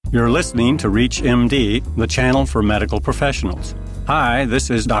You're listening to ReachMD, the channel for medical professionals. Hi, this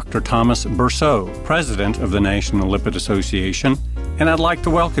is Dr. Thomas Berceau, President of the National Lipid Association, and I'd like to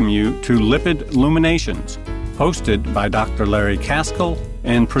welcome you to Lipid Luminations, hosted by Dr. Larry Caskell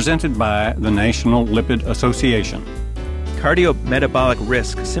and presented by the National Lipid Association. Cardiometabolic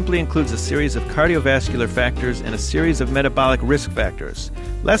risk simply includes a series of cardiovascular factors and a series of metabolic risk factors.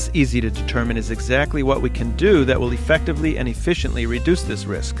 Less easy to determine is exactly what we can do that will effectively and efficiently reduce this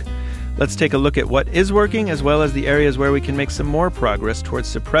risk. Let's take a look at what is working as well as the areas where we can make some more progress towards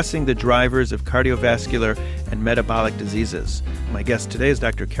suppressing the drivers of cardiovascular and metabolic diseases. My guest today is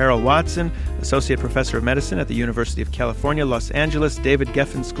Dr. Carol Watson, Associate Professor of Medicine at the University of California, Los Angeles, David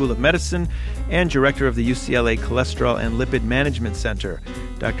Geffen School of Medicine, and Director of the UCLA Cholesterol and Lipid Management Center.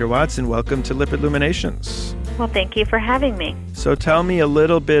 Dr. Watson, welcome to Lipid Luminations. Well, thank you for having me. So tell me a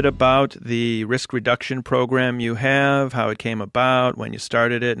little bit about the risk reduction program you have, how it came about, when you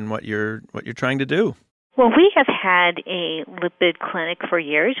started it, and what you're trying to do. Well, we have had a lipid clinic for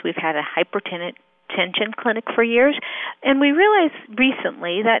years. We've had a hypertension clinic for years, and we realized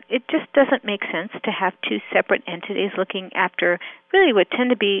recently that it just doesn't make sense to have two separate entities looking after really what tend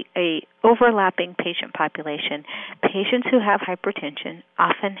to be a overlapping patient population. Patients who have hypertension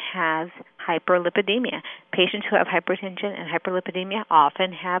often have hyperlipidemia. Patients who have hypertension and hyperlipidemia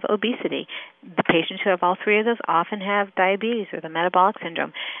often have obesity. The patients who have all three of those often have diabetes or the metabolic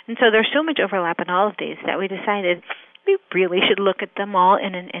syndrome. And so there's so much overlap in all of these that we decided we really should look at them all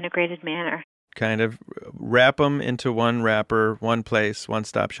in an integrated manner. Kind of wrap them into one wrapper, one place,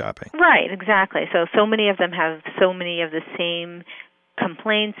 one-stop shopping. Right, exactly. So many of them have so many of the same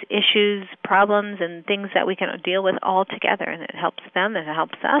complaints, issues, problems, and things that we can deal with all together, and it helps them and it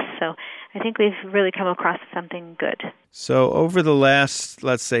helps us. So I think we've really come across something good. So over the last,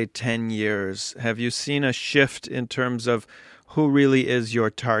 let's say, 10 years, have you seen a shift in terms of who really is your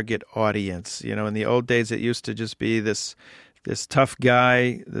target audience? You know, in the old days, it used to just be this tough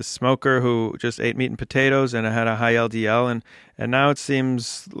guy, this smoker who just ate meat and potatoes and had a high LDL. And now it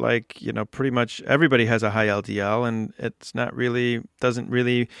seems like, you know, pretty much everybody has a high LDL, and doesn't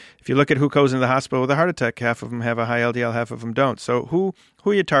really, if you look at who goes into the hospital with a heart attack, half of them have a high LDL, half of them don't. So who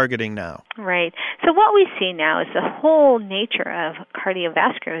are you targeting now? Right. So what we see now is the whole nature of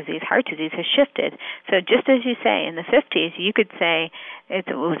cardiovascular disease, heart disease, has shifted. So just as you say, in the 50s, you could say it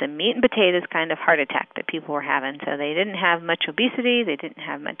was a meat and potatoes kind of heart attack that people were having. So they didn't have much obesity, they didn't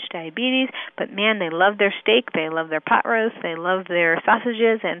have much diabetes, but man, they loved their steak, they loved their pot roast, they loved their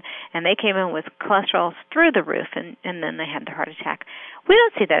sausages, and they came in with cholesterol through the roof, and then they had their heart attack. We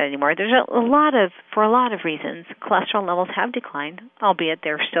don't see that anymore. There's for a lot of reasons, cholesterol levels have declined, albeit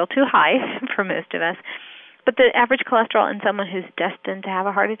they're still too high for most of us. But the average cholesterol in someone who's destined to have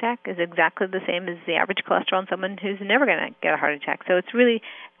a heart attack is exactly the same as the average cholesterol in someone who's never going to get a heart attack. So it's really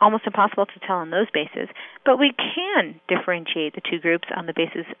almost impossible to tell on those bases. But we can differentiate the two groups on the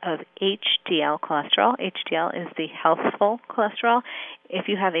basis of HDL cholesterol. HDL is the healthful cholesterol. If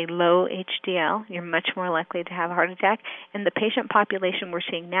you have a low HDL, you're much more likely to have a heart attack. And the patient population we're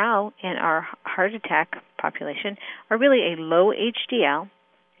seeing now in our heart attack population are really a low HDL,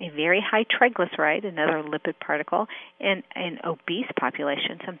 a very high triglyceride, another lipid particle, and an obese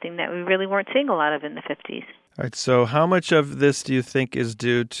population, something that we really weren't seeing a lot of in the 50s. All right, so how much of this do you think is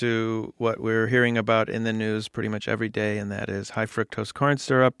due to what we're hearing about in the news pretty much every day, and that is high fructose corn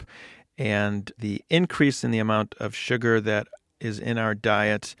syrup and the increase in the amount of sugar that is in our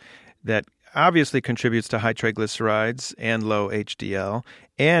diet that obviously contributes to high triglycerides and low HDL,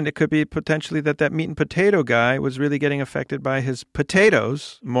 and it could be potentially that meat and potato guy was really getting affected by his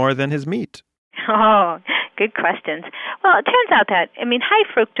potatoes more than his meat? Oh, good questions. Well, it turns out that,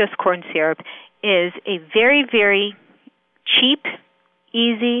 high fructose corn syrup is a very, very cheap,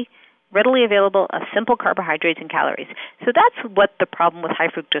 easy, readily available of simple carbohydrates and calories. So that's what the problem with high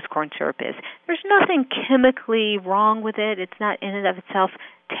fructose corn syrup is. There's nothing chemically wrong with it. It's not in and of itself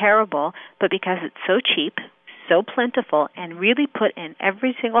terrible, but because it's so cheap, so plentiful, and really put in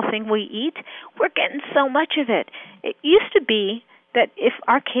every single thing we eat, we're getting so much of it. It used to be that if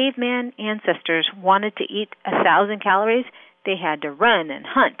our caveman ancestors wanted to eat 1,000 calories, they had to run and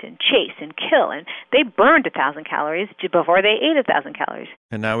hunt and chase and kill, and they burned 1,000 calories before they ate 1,000 calories.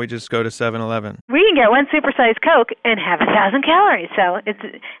 And now we just go to 7-Eleven. We can get one supersized Coke and have 1,000 calories. So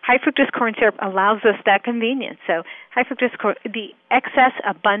high fructose corn syrup allows us that convenience. So high fructose corn, the excess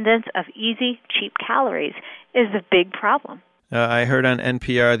abundance of easy, cheap calories is the big problem. I heard on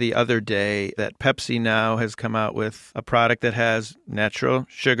NPR the other day that Pepsi now has come out with a product that has natural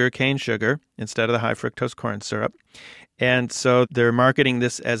sugar, cane sugar, instead of the high fructose corn syrup. And so they're marketing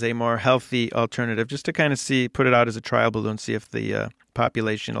this as a more healthy alternative, just to kind of put it out as a trial balloon, see if the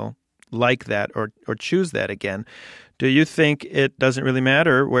population will like that or choose that again. Do you think it doesn't really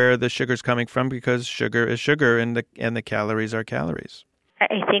matter where the sugar's coming from because sugar is sugar and the calories are calories?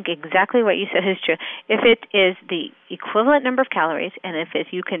 I think exactly what you said is true. If it is the equivalent number of calories, and if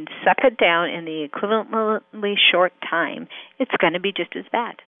you can suck it down in the equivalently short time, it's going to be just as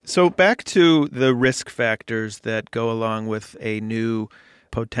bad. So back to the risk factors that go along with a new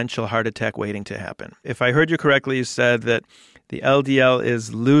potential heart attack waiting to happen. If I heard you correctly, you said that the LDL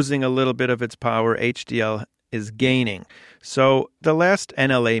is losing a little bit of its power, HDL is gaining. So the last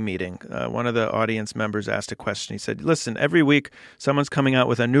NLA meeting, one of the audience members asked a question. He said, listen, every week someone's coming out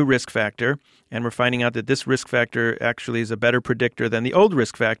with a new risk factor, and we're finding out that this risk factor actually is a better predictor than the old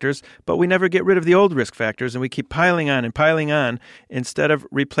risk factors, but we never get rid of the old risk factors, and we keep piling on instead of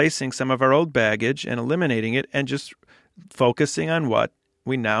replacing some of our old baggage and eliminating it and just focusing on what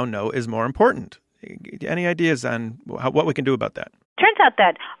we now know is more important. Any ideas on what we can do about that? Turns out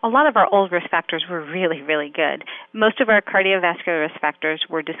that a lot of our old risk factors were really, really good. Most of our cardiovascular risk factors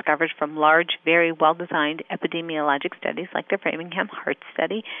were discovered from large, very well-designed epidemiologic studies like the Framingham Heart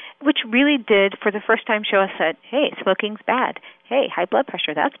Study, which really did, for the first time, show us that, hey, smoking's bad. Hey, high blood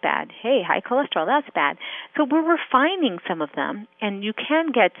pressure, that's bad. Hey, high cholesterol, that's bad. So we're refining some of them, and you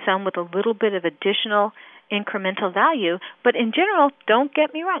can get some with a little bit of additional incremental value, but in general, don't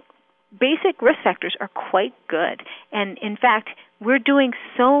get me wrong, basic risk factors are quite good. And in fact, we're doing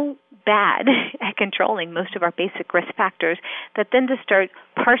so bad at controlling most of our basic risk factors that then to start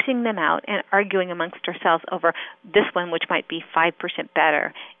parsing them out and arguing amongst ourselves over this one, which might be 5%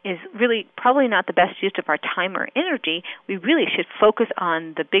 better, is really probably not the best use of our time or energy. We really should focus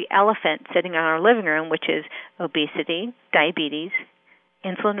on the big elephant sitting in our living room, which is obesity, diabetes,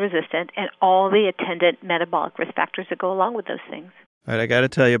 insulin resistant, and all the attendant metabolic risk factors that go along with those things. All right, I got to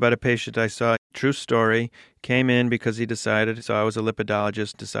tell you about a patient I saw. True story. Came in because he decided, so I was a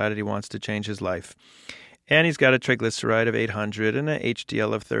lipidologist, decided he wants to change his life. And he's got a triglyceride of 800 and an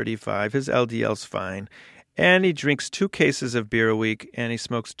HDL of 35. His LDL's fine. And he drinks 2 cases of beer a week, and he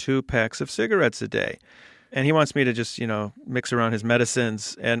smokes 2 packs of cigarettes a day. And he wants me to just, mix around his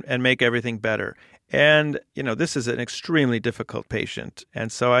medicines and make everything better. And, this is an extremely difficult patient.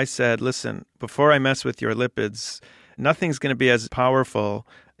 And so I said, listen, before I mess with your lipids, nothing's going to be as powerful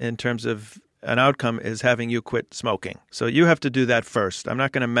in terms of an outcome as having you quit smoking. So you have to do that first. I'm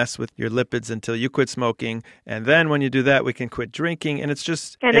not going to mess with your lipids until you quit smoking. And then when you do that, we can quit drinking. And it's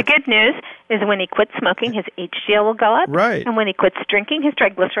just... And the good news is when he quits smoking, his HDL will go up. Right. And when he quits drinking, his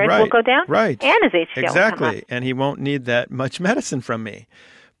triglycerides will go down. Right. And his HDL exactly. will come up. And he won't need that much medicine from me.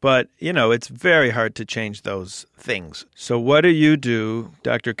 But, it's very hard to change those things. So what do you do,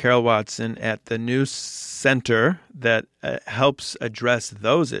 Dr. Carol Watson, at the new center that helps address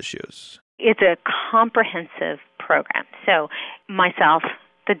those issues? It's a comprehensive program. So myself,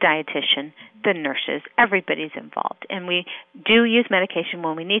 the dietitian, the nurses, everybody's involved. And we do use medication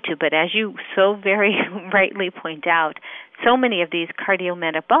when we need to, but as you so very rightly point out, so many of these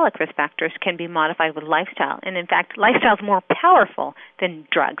cardiometabolic risk factors can be modified with lifestyle. And in fact, lifestyle is more powerful than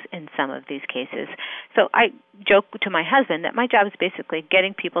drugs in some of these cases. So I joke to my husband that my job is basically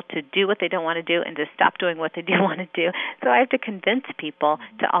getting people to do what they don't want to do and to stop doing what they do want to do. So I have to convince people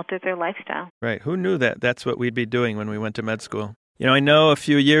to alter their lifestyle. Right. Who knew that? That's what we'd be doing when we went to med school. I know a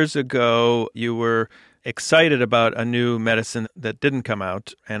few years ago you were excited about a new medicine that didn't come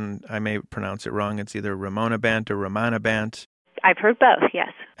out, and I may pronounce it wrong. It's either Rimonabant or Rimonabant. I've heard both,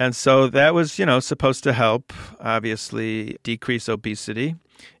 yes. And so that was, supposed to help, obviously, decrease obesity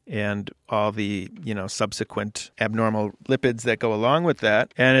and all the, subsequent abnormal lipids that go along with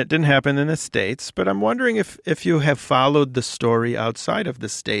that. And it didn't happen in the States, but I'm wondering if you have followed the story outside of the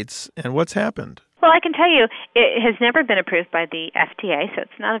States and what's happened. Well, I can tell you it has never been approved by the FDA, so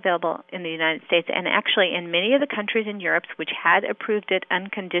it's not available in the United States. And actually, in many of the countries in Europe which had approved it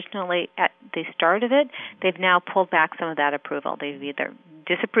unconditionally at the start of it, they've now pulled back some of that approval. They've either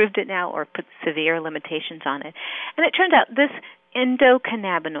disapproved it now or put severe limitations on it. And it turns out this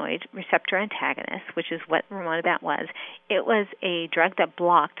endocannabinoid receptor antagonist, which is what Rimonabant was, it was a drug that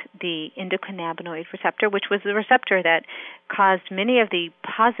blocked the endocannabinoid receptor, which was the receptor that caused many of the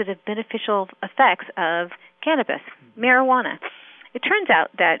positive beneficial effects of cannabis, marijuana. It turns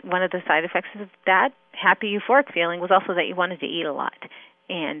out that one of the side effects of that happy euphoric feeling was also that you wanted to eat a lot,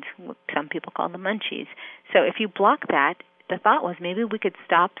 and some people call them munchies. So if you block that, the thought was maybe we could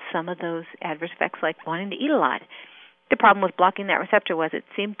stop some of those adverse effects like wanting to eat a lot. The problem with blocking that receptor was it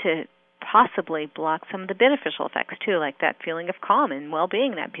seemed to possibly block some of the beneficial effects, too, like that feeling of calm and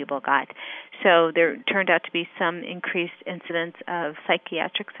well-being that people got. So there turned out to be some increased incidence of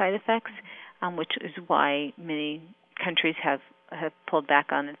psychiatric side effects, which is why many countries have have pulled back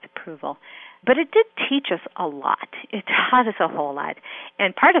on its approval. But it did teach us a lot. It taught us a whole lot.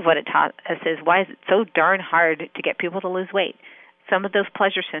 And part of what it taught us is why is it so darn hard to get people to lose weight? Some of those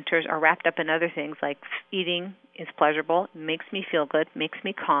pleasure centers are wrapped up in other things like eating is pleasurable, makes me feel good, makes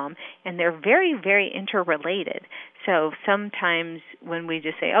me calm, and they're very, very interrelated. So sometimes when we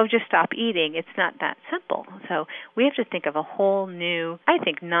just say, oh, just stop eating, it's not that simple. So we have to think of a whole new, I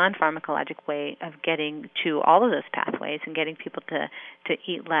think, non-pharmacologic way of getting to all of those pathways and getting people to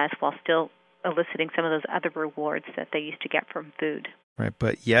eat less while still eliciting some of those other rewards that they used to get from food. Right,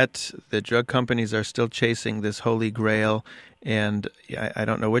 but yet the drug companies are still chasing this holy grail, and I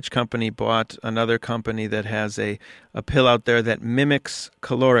don't know which company bought another company that has a pill out there that mimics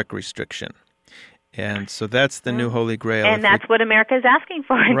caloric restriction. And so that's the new holy grail. And that's what America is asking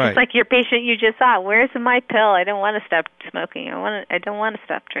for. Right. It's like your patient you just saw. Where's my pill? I don't want to stop smoking. I don't want to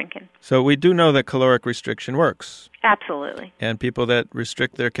stop drinking. So we do know that caloric restriction works. Absolutely. And people that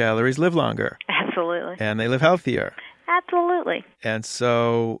restrict their calories live longer. Absolutely. And they live healthier. Absolutely. And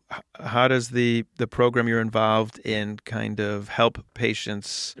so how does the program you're involved in kind of help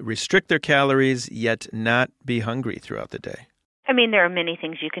patients restrict their calories yet not be hungry throughout the day? I mean, there are many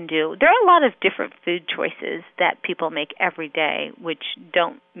things you can do. There are a lot of different food choices that people make every day which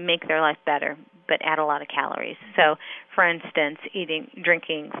don't make their life better but add a lot of calories. So, for instance,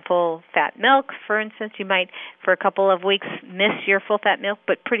 drinking full-fat milk, for instance, you might, for a couple of weeks, miss your full-fat milk,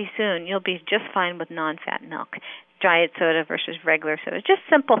 but pretty soon you'll be just fine with non-fat milk. Diet soda versus regular soda, just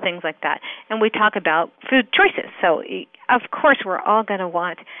simple things like that. And we talk about food choices. So, of course, we're all going to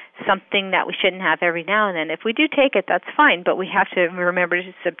want something that we shouldn't have every now and then. If we do take it, that's fine, but we have to remember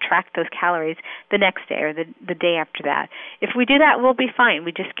to subtract those calories the next day or the day after that. If we do that, we'll be fine.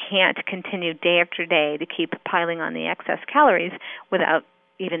 We just can't continue day after day to keep piling on the excess calories without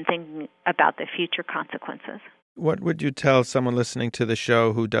even thinking about the future consequences. What would you tell someone listening to the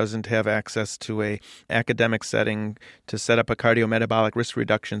show who doesn't have access to an academic setting to set up a cardiometabolic risk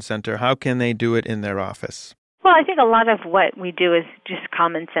reduction center? How can they do it in their office? Well, I think a lot of what we do is just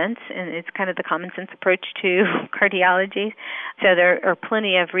common sense, and it's kind of the common sense approach to cardiology. So there are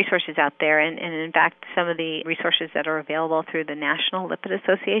plenty of resources out there, and in fact, some of the resources that are available through the National Lipid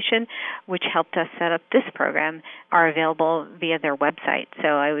Association, which helped us set up this program, are available via their website. So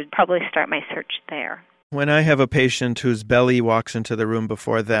I would probably start my search there. When I have a patient whose belly walks into the room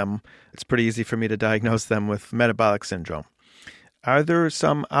before them, it's pretty easy for me to diagnose them with metabolic syndrome. Are there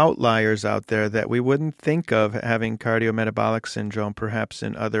some outliers out there that we wouldn't think of having cardiometabolic syndrome, perhaps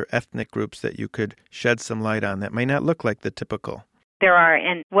in other ethnic groups that you could shed some light on that may not look like the typical? There are,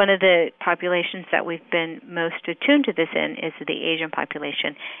 and one of the populations that we've been most attuned to this in is the Asian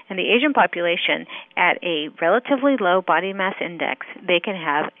population. And the Asian population, at a relatively low body mass index, they can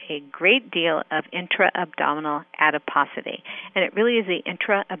have a great deal of intra-abdominal adiposity. And it really is the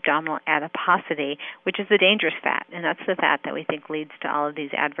intra-abdominal adiposity, which is the dangerous fat, and that's the fat that we think leads to all of these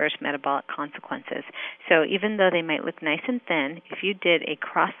adverse metabolic consequences. So even though they might look nice and thin, if you did a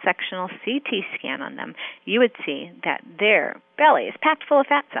cross-sectional CT scan on them, you would see that their belly is packed full of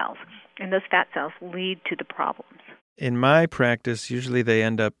fat cells, and those fat cells lead to the problems. In my practice, usually they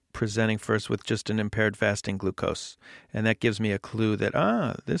end up presenting first with just an impaired fasting glucose, and that gives me a clue that,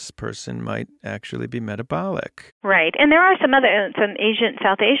 this person might actually be metabolic. Right, and there are some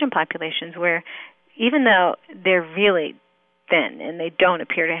South Asian populations where even though they're really thin and they don't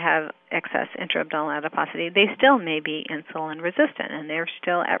appear to have excess intra-abdominal adiposity, they still may be insulin resistant, and they're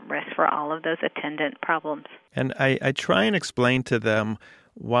still at risk for all of those attendant problems. And I try and explain to them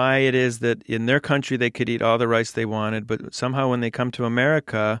why it is that in their country they could eat all the rice they wanted, but somehow when they come to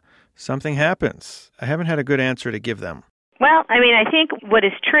America, something happens. I haven't had a good answer to give them. Well, I mean, I think what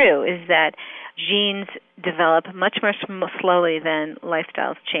is true is that genes develop much more slowly than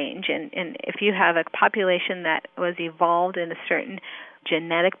lifestyles change. And if you have a population that was evolved in a certain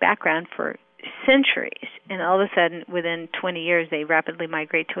genetic background for centuries, and all of a sudden within 20 years they rapidly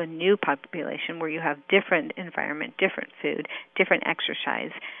migrate to a new population where you have different environment, different food, different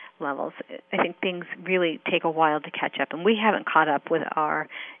exercise levels, I think things really take a while to catch up, and we haven't caught up with our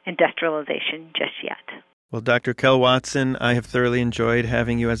industrialization just yet. Well, Dr. Kell Watson, I have thoroughly enjoyed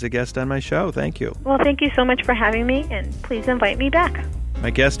having you as a guest on my show. Thank you. Well, thank you so much for having me, and please invite me back. My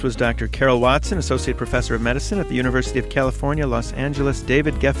guest was Dr. Carol Watson, Associate Professor of Medicine at the University of California, Los Angeles,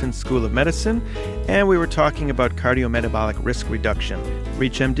 David Geffen School of Medicine, and we were talking about cardiometabolic risk reduction.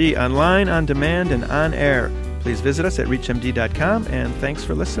 ReachMD online, on demand, and on air. Please visit us at reachmd.com, and thanks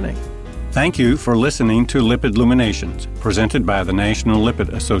for listening. Thank you for listening to Lipid Luminations, presented by the National Lipid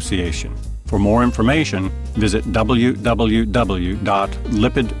Association. For more information, visit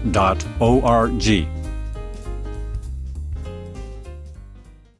www.lipid.org.